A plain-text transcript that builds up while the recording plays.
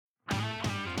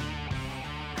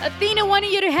Athena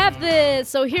wanted you to have this,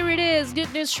 so here it is.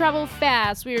 Good news travel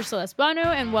fast. We are Celeste Bano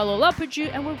and Wallo Lapuju,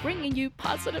 and we're bringing you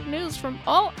positive news from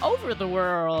all over the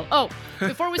world. Oh,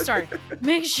 before we start,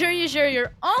 make sure you share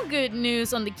your own good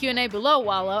news on the Q&A below,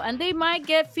 Wallo, and they might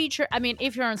get featured. I mean,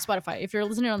 if you're on Spotify, if you're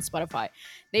listening on Spotify,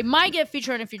 they might get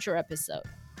featured in a future episode.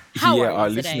 How yeah, are you our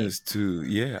today? listeners too.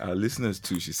 Yeah, our listeners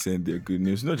too should send their good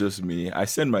news. Not just me. I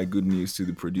send my good news to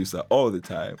the producer all the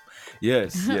time.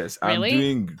 Yes, yes. I'm Really?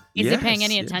 doing. Is yes, he paying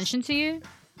any yes. attention to you?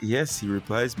 Yes, he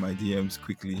replies my DMs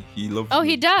quickly. He loves. Oh, me.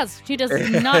 he does. He does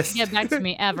not Yes. get back to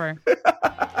me ever.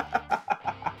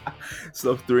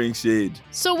 Stop throwing shade.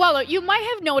 So, Wallo, you might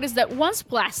have noticed that once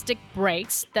plastic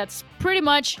breaks, that's pretty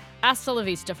much hasta la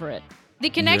vista for it. The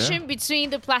connection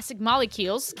between the plastic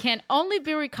molecules can only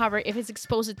be recovered if it's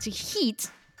exposed to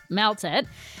heat, melted,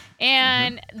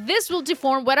 and this will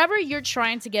deform whatever you're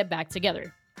trying to get back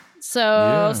together.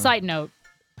 So, side note,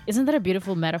 isn't that a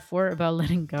beautiful metaphor about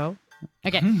letting go?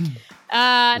 Okay.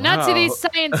 Not to these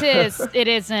scientists, it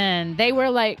isn't. They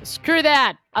were like, screw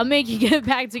that. I'll make you get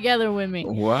back together with me.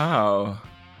 Wow.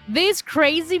 These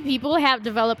crazy people have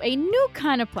developed a new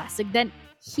kind of plastic that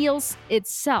heals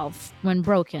itself when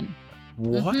broken.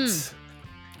 What?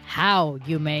 How,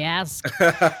 you may ask?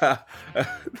 The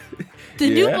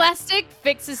new plastic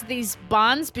fixes these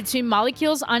bonds between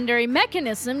molecules under a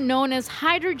mechanism known as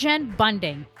hydrogen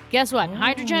bonding. Guess what?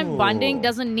 Hydrogen bonding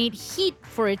doesn't need heat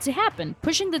for it to happen.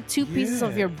 Pushing the two pieces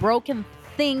of your broken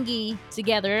thingy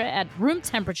together at room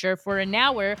temperature for an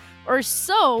hour or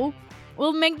so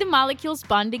will make the molecules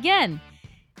bond again.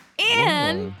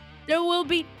 And there will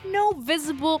be no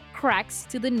visible cracks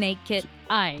to the naked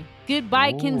eye.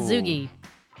 Goodbye, Kintsugi.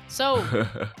 So,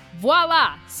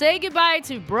 voila! Say goodbye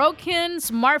to broken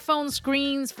smartphone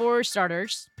screens for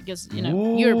starters, because, you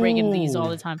know, you're breaking these all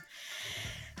the time.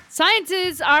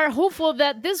 Scientists are hopeful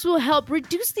that this will help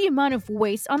reduce the amount of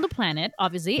waste on the planet,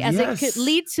 obviously, as it could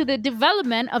lead to the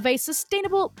development of a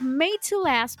sustainable,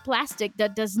 made-to-last plastic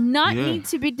that does not need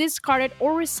to be discarded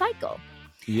or recycled.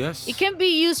 Yes. It can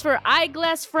be used for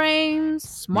eyeglass frames,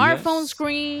 smartphone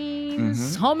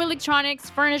screens, home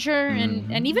electronics, furniture,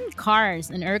 and even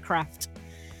cars and aircraft.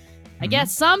 I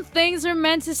guess some things are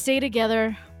meant to stay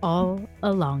together all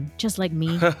along, just like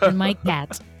me and my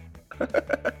cat.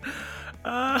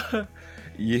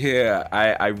 Yeah,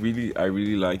 I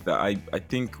really like that. I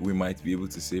think we might be able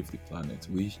to save the planet.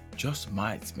 We just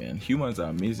might, man. Humans are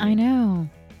amazing. I know.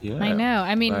 Yeah. I know.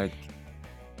 I mean, like,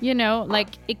 you know, like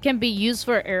it can be used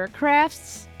for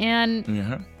aircrafts,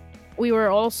 and we were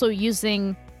also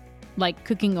using like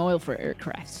cooking oil for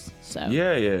aircrafts. So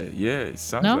yeah. It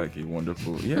sounds like a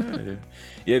wonderful. Yeah.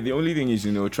 The only thing is,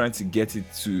 you know, trying to get it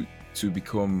to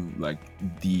become like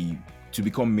to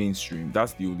become mainstream.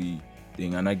 That's the only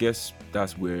thing, and I guess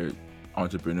that's where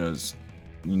entrepreneurs,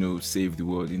 you know, save the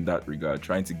world in that regard,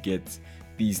 trying to get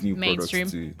these new mainstream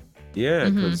products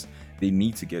to because they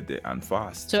need to get there and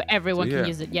fast, so everyone can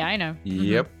use it. I know.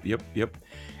 Yep.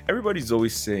 Everybody's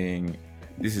always saying,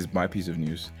 this is my piece of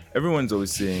news, everyone's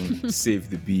always saying save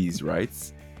the bees, right?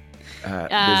 There's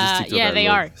this TikTok they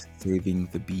are saving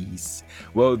the bees.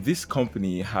 Well, this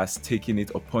company has taken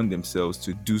it upon themselves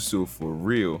to do so for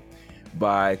real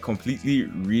by completely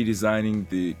redesigning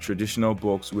the traditional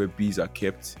box where bees are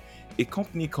kept. A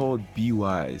company called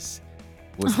Beewise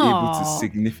was able to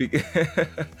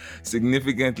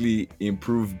significantly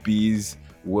improve bees'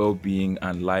 well-being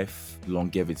and life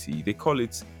longevity. They call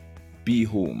it Bee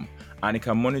Home, and it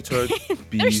can monitor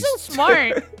bees. They're so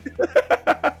smart.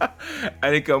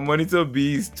 And it can monitor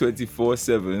bees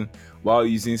 24/7 while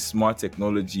using smart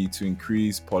technology to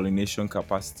increase pollination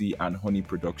capacity and honey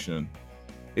production.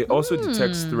 It also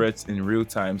detects threats in real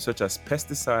time, such as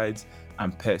pesticides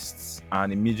and pests,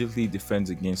 and immediately defends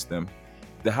against them.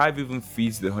 The hive even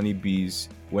feeds the honeybees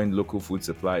when local food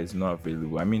supply is not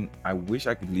available. I mean, I wish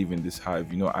I could live in this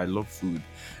hive. You know, I love food.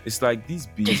 It's like these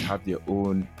bees have their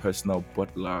own personal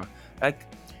butler. Like,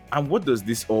 and what does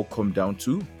this all come down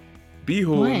to? Bee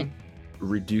Home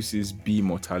reduces bee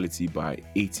mortality by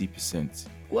 80%.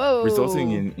 Whoa.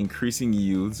 Resulting in increasing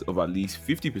yields of at least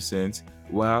 50%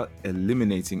 while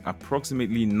eliminating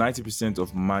approximately 90%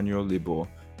 of manual labor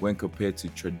when compared to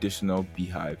traditional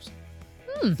beehives.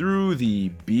 Through the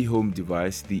Bee Home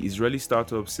device, the Israeli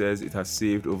startup says it has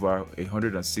saved over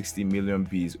 160 million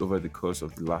bees over the course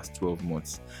of the last 12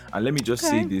 months. And let me just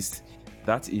say this,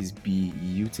 that is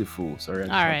beautiful. Sorry. All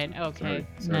right. Okay.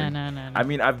 Sorry. No. I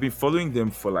mean, I've been following them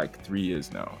for like 3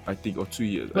 years now, I think, or 2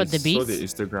 years. What, the bees? I saw their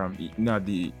Instagram. No,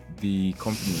 the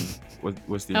company.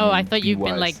 What's the name? I thought you've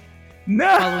been like No,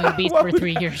 following bees for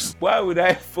 3 years. Why would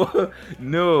I follow?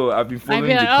 No, I've been following I'd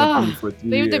be like, the company for 3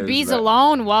 years. Leave the bees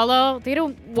alone, Wallo. They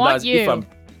don't want you.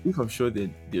 if I'm sure they're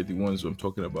the ones I'm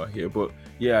talking about here. But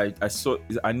yeah, I saw.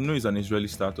 I know it's an Israeli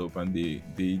startup, and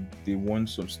they won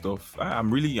some stuff.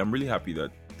 I'm really happy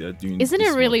that they're doing. Isn't it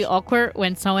this really much. awkward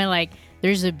when someone like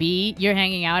there's a bee, you're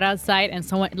hanging out outside, and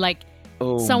someone like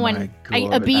Oh my someone a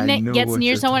God, bee I know gets what near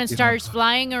you're someone and talking starts about.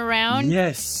 flying around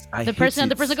Yes, I the hate person,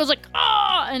 and the it. person goes like,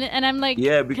 oh, and I'm like,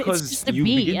 Yeah, it's because just a you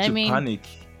bee. begin I to mean, panic.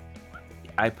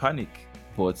 I panic,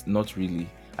 but not really.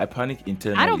 I panic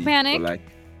internally. I don't panic. But like,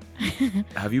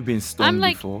 have you been I'm stung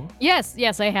like, before? yes,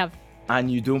 I have. And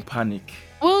you don't panic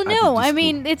Well, at the no, I disco?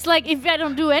 mean, it's like if I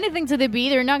don't do anything to the bee,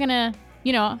 they're not gonna,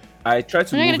 I try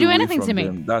to they're not move gonna do away anything from to me.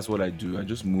 them. That's what I do. I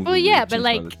just move Well, away. yeah, but change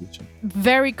my like location.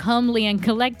 very calmly and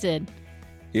collected.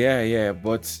 Yeah,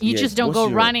 but You yeah, just don't what's go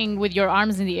your- running with your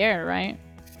arms in the air, right?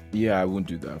 Yeah, I won't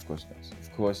do that. Of course not.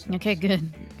 Of course not. Okay,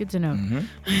 good. Good to know.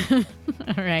 Mhm.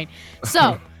 All right.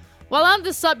 So, while on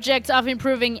the subject of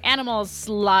improving animals'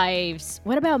 lives,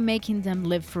 what about making them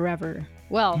live forever?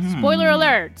 Well, spoiler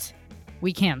alert,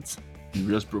 we can't. You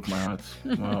just broke my heart.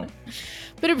 Wow.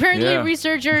 But apparently, Yeah.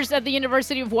 researchers at the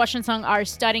University of Washington are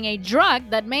studying a drug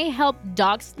that may help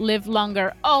dogs live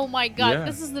longer. Oh my God, Yeah.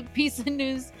 this is the piece of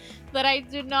news that I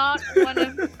do not want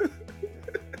to.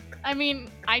 I mean,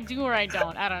 I do or I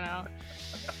don't. I don't know.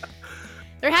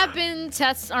 There have been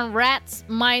tests on rats,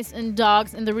 mice, and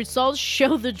dogs, and the results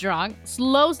show the drug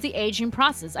slows the aging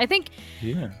process. I think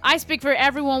Yeah. I speak for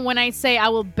everyone when I say I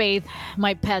will bathe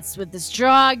my pets with this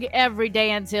drug every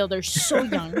day until they're so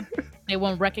young they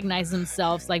won't recognize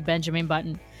themselves like Benjamin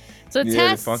Button. So Yeah, the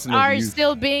tests fountain of are youth.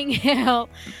 still being held.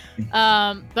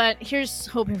 But here's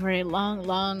hoping for a long,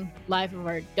 long life of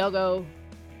our doggo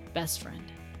best friend.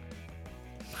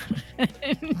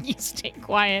 You stay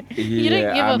quiet. You didn't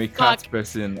Yeah, give I'm a a fuck. cat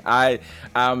person.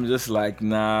 I'm just like,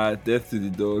 nah, death to the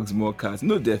dogs, more cats.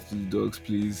 No death to the dogs,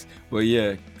 please. But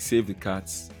yeah, save the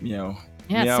cats. Meow.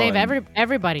 Yeah, Meow save and-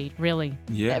 everybody, really.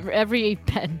 Yeah. Every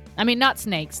pet. I mean, not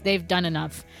snakes. They've done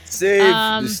enough. Save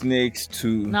Um, the snakes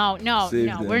too. No.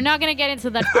 Save We're them. not gonna get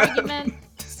into that argument.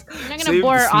 We're not gonna Save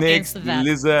bore the our audience snakes, with the that.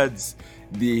 lizards,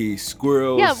 the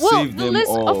squirrels. Yeah, well, save the them list,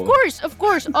 all. of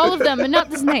course, all of them, but not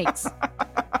the snakes.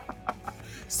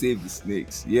 Save the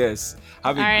snakes. Yes.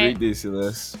 Have a All great right. day,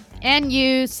 Celeste. And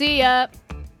you, see ya.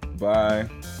 Bye.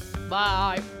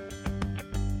 Bye.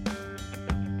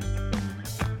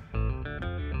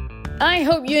 I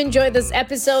hope you enjoyed this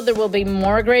episode. There will be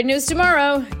more great news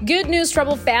tomorrow. Good news,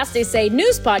 trouble fast. They say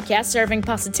news podcast serving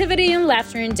positivity and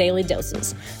laughter in daily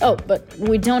doses. Oh, but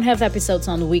we don't have episodes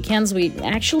on the weekends. We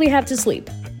actually have to sleep.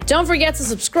 Don't forget to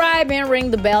subscribe and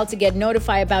ring the bell to get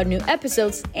notified about new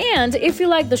episodes. And if you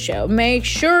like the show, make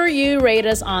sure you rate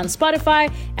us on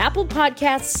Spotify, Apple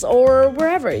Podcasts, or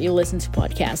wherever you listen to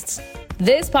podcasts.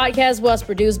 This podcast was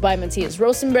produced by Matthias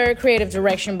Rosenberg, creative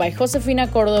direction by Josefina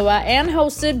Cordova, and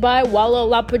hosted by Walo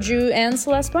Lapaju and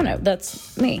Celeste Bono.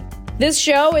 That's me. This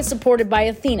show is supported by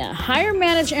Athena. Hire,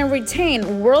 manage, and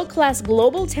retain world-class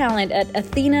global talent at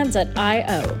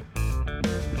athena.io.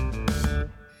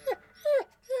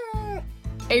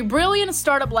 A brilliant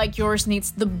startup like yours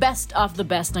needs the best of the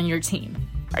best on your team.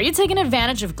 Are you taking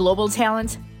advantage of global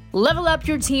talent? Level up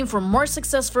your team for more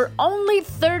success for only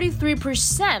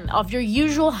 33% of your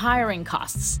usual hiring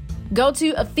costs. Go to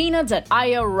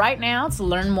athena.io right now to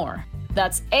learn more.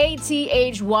 That's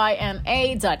athYNA.io.